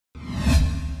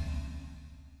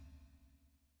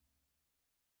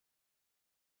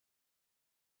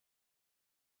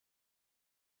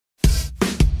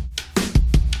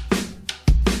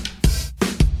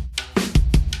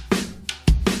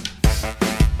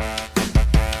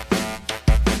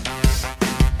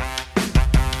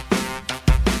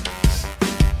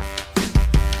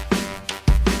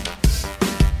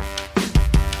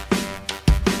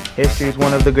History is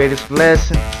one of the greatest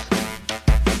lessons.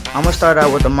 I'm gonna start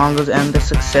out with the Mongols and the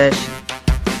succession,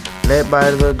 led by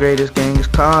the greatest Genghis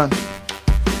Khan.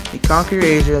 He conquered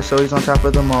Asia, so he's on top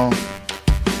of them all.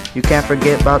 You can't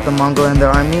forget about the Mongol and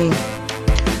their army,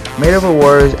 made up of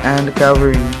warriors and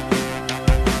cavalry.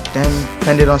 Then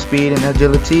depended on speed and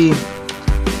agility.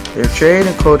 Their trade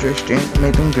and culture exchange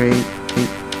made them great.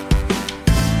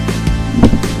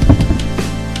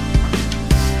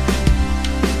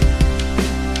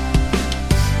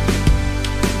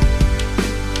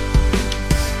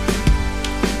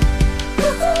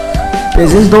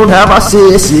 Peasants don't have a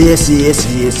say.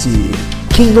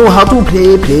 King know how to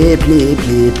play.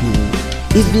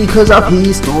 It's because of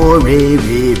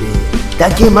history,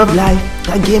 that game of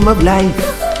life.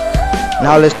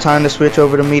 Now it's time to switch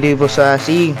over to medieval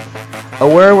society, a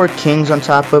world where kings on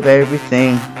top of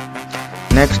everything.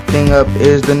 Next thing up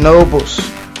is the nobles.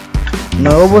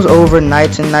 Nobles over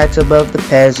knights and knights above the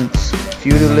peasants.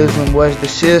 Feudalism was the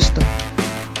system.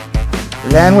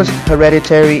 Land was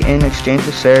hereditary in exchange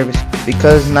for service,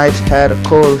 because knights had a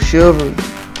code of chivalry.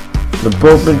 The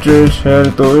Pope and Church had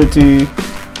authority.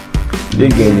 They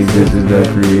gained existence that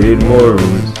created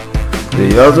morals.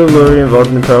 They also were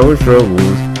involved in power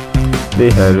struggles.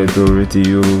 They had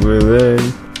authority over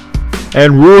land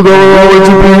and ruled over all with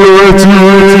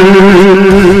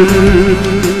superiority.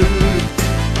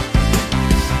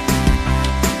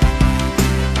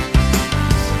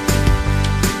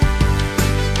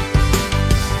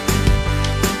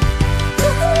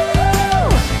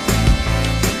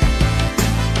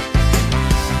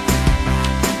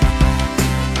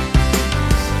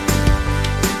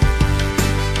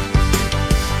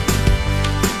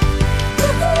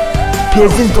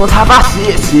 Peasants don't have a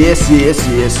say.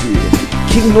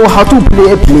 King know how to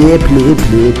play.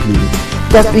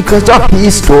 That's because of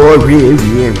history,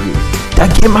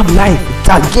 that game of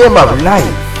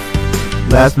life.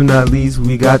 Last but not least,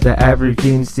 we got the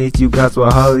African states. You got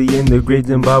Swahili in the Great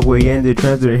Zimbabwe, and the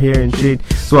trends are here in trade.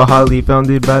 Swahili,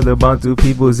 founded by the Bantu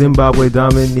people. Zimbabwe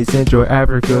dominates Central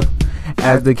Africa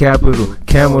as the capital.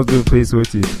 Camels replace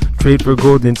horses. Trade for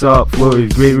gold and salt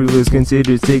floors. Great rulers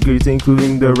considered sacred,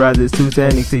 including the Rajas,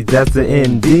 Teutonic states. That's the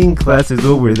ending. Class is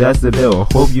over. That's the bell.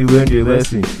 Hope you learned your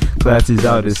lesson. Class is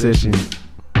out of session.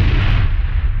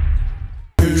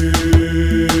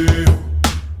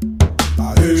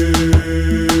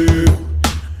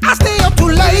 I stay up too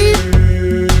late.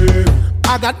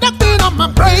 I got nothing on my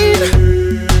brain.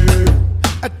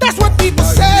 That's what people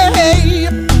say.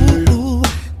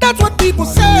 That's what people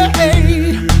say.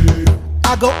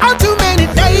 I go out too many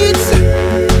dates,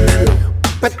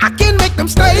 but I can make them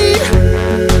stay.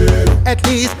 At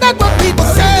least that's what people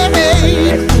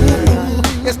say.